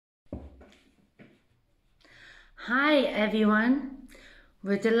Hi everyone,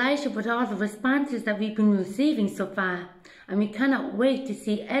 we're delighted with all the responses that we've been receiving so far, and we cannot wait to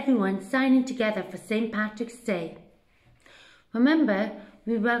see everyone signing together for St. Patrick's Day. Remember,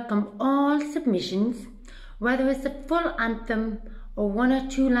 we welcome all submissions, whether it's a full anthem or 1 or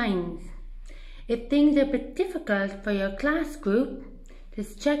 2 lines. If things are a bit difficult for your class group,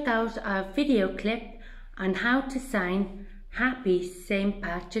 just check out our video clip on how to sign Happy St.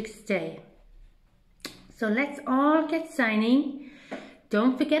 Patrick's Day. So let's all get signing.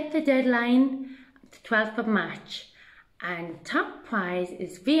 Don't forget the deadline, the 12th of March. And top prize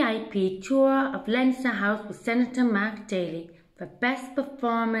is VIP tour of Leinster House with Senator Mark Daly for best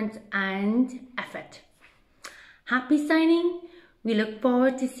performance and effort. Happy signing. We look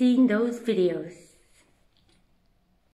forward to seeing those videos.